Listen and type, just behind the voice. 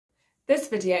This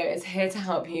video is here to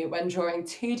help you when drawing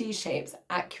 2D shapes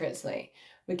accurately.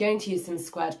 We're going to use some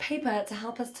squared paper to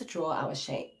help us to draw our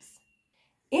shapes.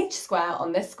 Each square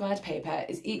on this squared paper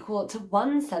is equal to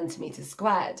 1 centimetre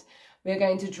squared. We are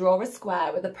going to draw a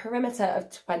square with a perimeter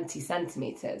of 20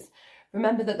 centimetres.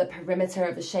 Remember that the perimeter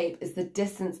of a shape is the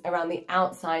distance around the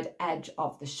outside edge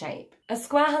of the shape. A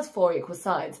square has 4 equal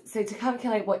sides, so to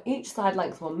calculate what each side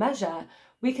length will measure,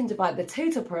 we can divide the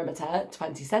total perimeter,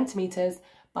 20 centimetres,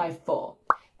 by 4.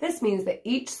 This means that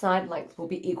each side length will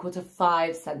be equal to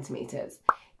 5 centimetres.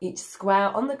 Each square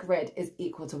on the grid is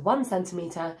equal to 1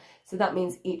 centimetre, so that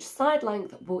means each side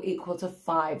length will equal to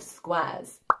 5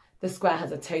 squares. The square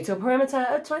has a total perimeter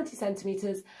of 20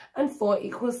 centimetres and 4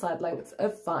 equal side lengths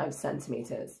of 5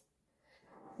 centimetres.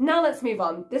 Now let's move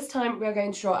on. This time we are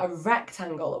going to draw a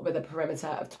rectangle with a perimeter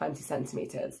of 20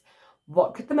 centimetres.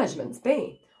 What could the measurements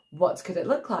be? What could it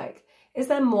look like? Is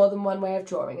there more than one way of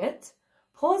drawing it?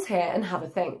 Pause here and have a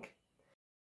think.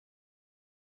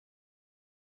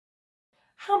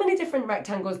 How many different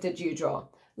rectangles did you draw?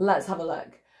 Let's have a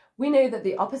look. We know that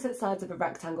the opposite sides of a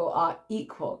rectangle are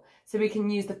equal, so we can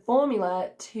use the formula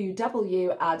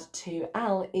 2w add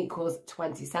 2l equals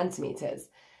 20 centimetres.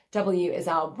 W is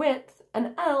our width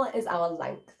and L is our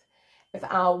length. If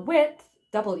our width,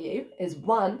 w, is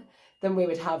 1, then we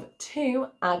would have 2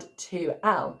 add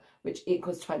 2l, which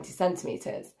equals 20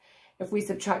 centimetres. If we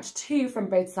subtract 2 from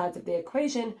both sides of the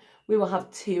equation, we will have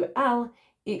 2l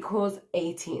equals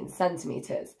 18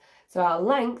 centimetres. So our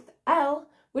length, L,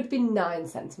 would be 9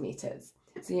 centimetres.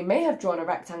 So you may have drawn a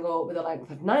rectangle with a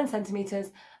length of 9 centimetres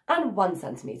and 1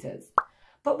 centimetres.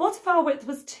 But what if our width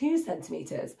was 2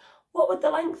 centimetres? What would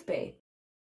the length be?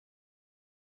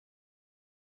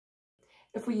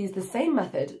 If we use the same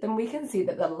method, then we can see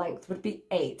that the length would be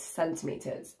 8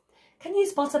 centimetres. Can you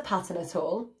spot a pattern at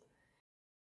all?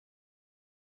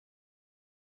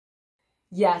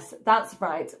 Yes, that's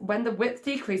right. When the width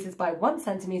decreases by 1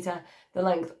 centimetre, the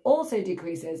length also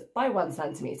decreases by 1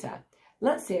 centimetre.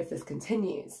 Let's see if this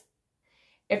continues.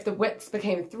 If the widths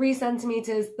became 3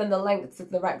 centimetres, then the lengths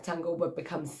of the rectangle would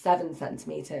become 7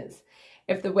 centimetres.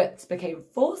 If the widths became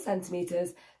 4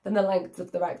 centimetres, then the lengths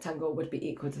of the rectangle would be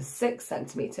equal to 6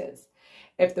 centimetres.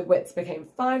 If the widths became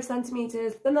 5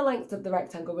 centimetres, then the length of the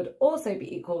rectangle would also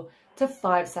be equal to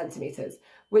 5 centimetres,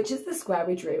 which is the square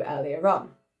we drew earlier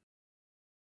on.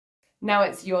 Now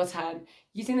it's your turn.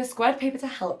 Using the squared paper to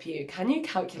help you, can you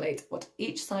calculate what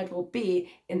each side will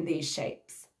be in these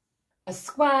shapes? A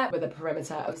square with a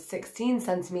perimeter of 16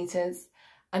 centimetres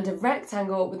and a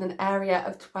rectangle with an area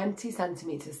of 20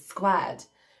 centimetres squared.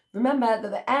 Remember that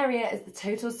the area is the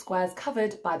total squares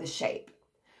covered by the shape.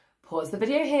 Pause the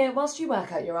video here whilst you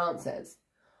work out your answers.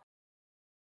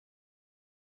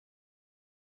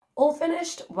 All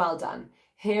finished? Well done.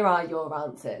 Here are your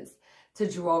answers. To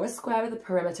draw a square with a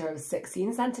perimeter of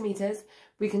 16 centimetres,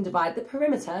 we can divide the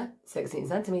perimeter, 16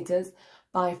 centimetres,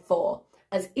 by 4,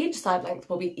 as each side length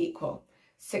will be equal.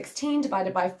 16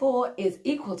 divided by 4 is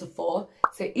equal to 4,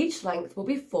 so each length will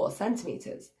be 4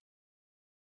 centimetres.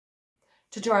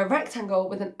 To draw a rectangle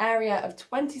with an area of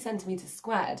 20 centimetres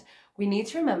squared, we need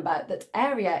to remember that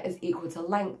area is equal to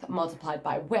length multiplied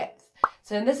by width.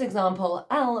 So in this example,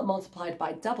 L multiplied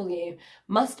by W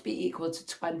must be equal to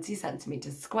 20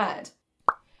 centimetres squared.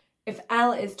 If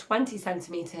L is 20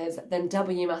 centimetres, then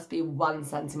W must be 1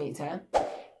 centimetre.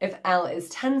 If L is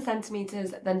 10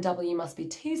 centimetres, then W must be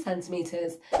 2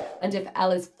 centimetres. And if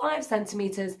L is 5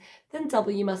 centimetres, then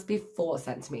W must be 4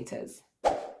 centimetres.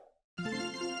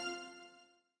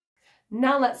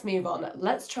 Now let's move on.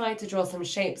 Let's try to draw some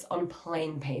shapes on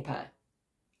plain paper.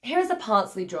 Here is a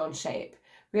partially drawn shape.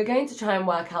 We are going to try and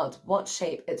work out what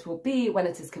shape it will be when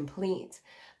it is complete.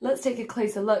 Let's take a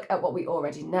closer look at what we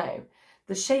already know.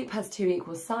 The shape has 2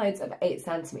 equal sides of 8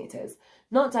 centimetres,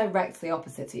 not directly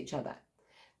opposite each other.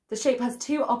 The shape has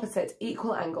 2 opposite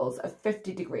equal angles of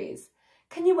 50 degrees.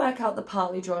 Can you work out the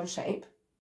partly drawn shape?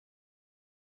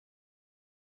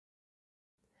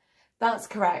 That's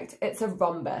correct, it's a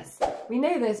rhombus. We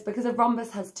know this because a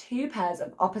rhombus has 2 pairs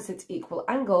of opposite equal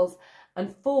angles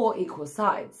and 4 equal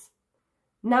sides.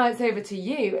 Now it's over to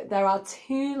you. There are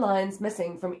 2 lines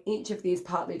missing from each of these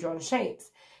partly drawn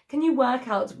shapes. Can you work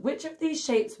out which of these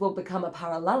shapes will become a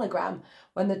parallelogram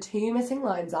when the 2 missing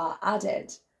lines are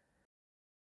added?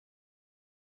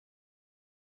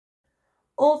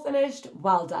 All finished?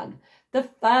 Well done. The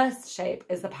first shape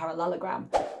is the parallelogram.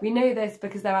 We know this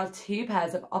because there are 2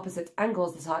 pairs of opposite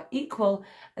angles that are equal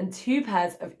and 2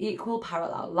 pairs of equal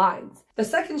parallel lines. The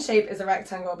second shape is a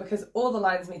rectangle because all the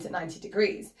lines meet at 90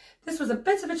 degrees. This was a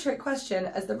bit of a trick question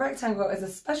as the rectangle is a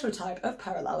special type of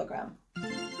parallelogram.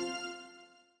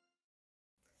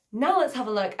 Now let's have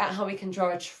a look at how we can draw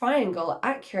a triangle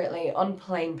accurately on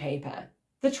plain paper.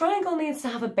 The triangle needs to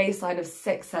have a baseline of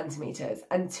 6 centimetres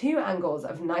and two angles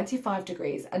of 95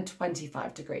 degrees and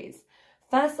 25 degrees.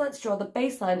 First, let's draw the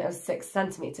baseline of 6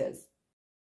 centimetres.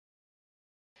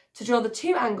 To draw the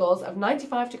two angles of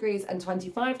 95 degrees and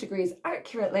 25 degrees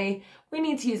accurately, we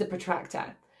need to use a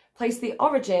protractor. Place the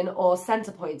origin or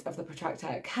centre point of the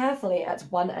protractor carefully at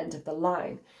one end of the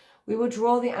line. We will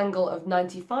draw the angle of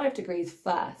 95 degrees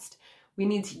first. We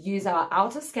need to use our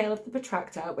outer scale of the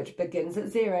protractor, which begins at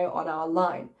 0 on our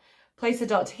line. Place a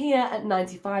dot here at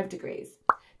 95 degrees.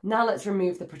 Now let's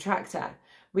remove the protractor.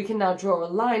 We can now draw a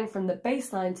line from the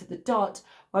baseline to the dot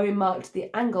where we marked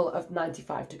the angle of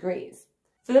 95 degrees.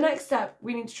 For the next step,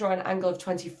 we need to draw an angle of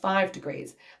 25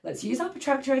 degrees. Let's use our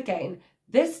protractor again.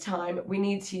 This time, we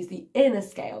need to use the inner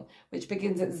scale, which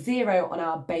begins at 0 on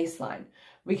our baseline.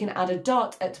 We can add a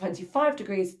dot at 25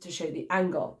 degrees to show the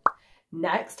angle.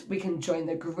 Next, we can join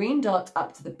the green dot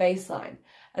up to the baseline,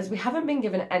 as we haven't been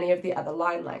given any of the other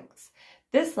line lengths.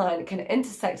 This line can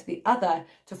intersect the other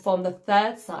to form the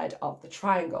third side of the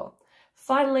triangle.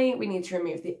 Finally, we need to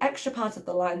remove the extra part of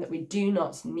the line that we do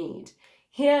not need.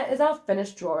 Here is our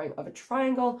finished drawing of a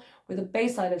triangle with a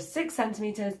baseline of 6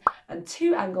 centimetres and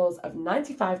two angles of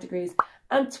 95 degrees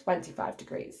and 25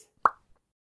 degrees.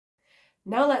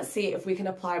 Now let's see if we can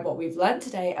apply what we've learnt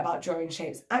today about drawing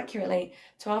shapes accurately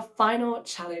to our final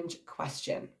challenge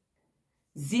question.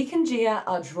 Zeke and Gia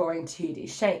are drawing 2D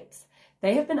shapes.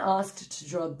 They have been asked to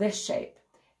draw this shape.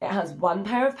 It has one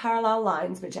pair of parallel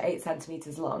lines which are 8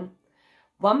 centimetres long,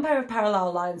 one pair of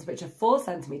parallel lines which are 4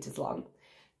 centimetres long,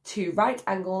 two right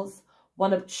angles,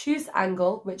 one obtuse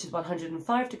angle which is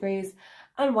 105 degrees,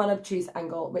 and one obtuse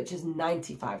angle which is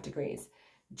 95 degrees.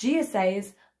 Gia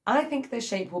says, I think this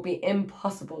shape will be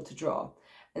impossible to draw.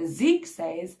 And Zeke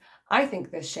says, I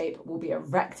think this shape will be a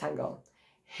rectangle.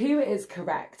 Who is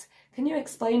correct? Can you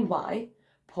explain why?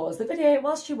 Pause the video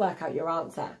whilst you work out your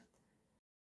answer.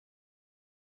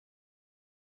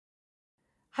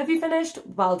 Have you finished?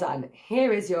 Well done.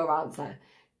 Here is your answer.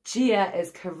 Gia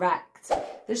is correct.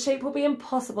 The shape will be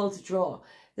impossible to draw.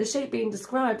 The shape being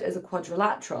described as a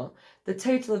quadrilateral. The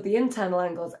total of the internal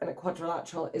angles in a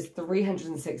quadrilateral is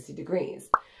 360 degrees.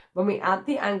 When we add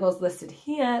the angles listed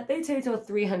here, they total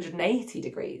 380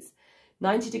 degrees.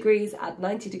 90 degrees add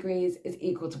 90 degrees is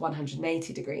equal to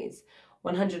 180 degrees.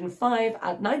 105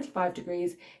 add 95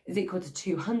 degrees is equal to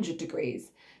 200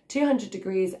 degrees. 200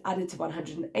 degrees added to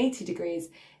 180 degrees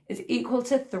is equal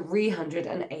to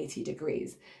 380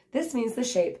 degrees. This means the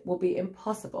shape will be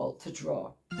impossible to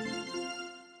draw.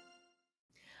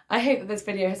 I hope that this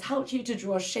video has helped you to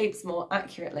draw shapes more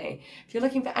accurately. If you're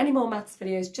looking for any more maths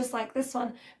videos just like this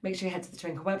one, make sure you head to the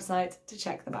Twinkl website to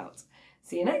check them out.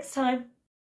 See you next time.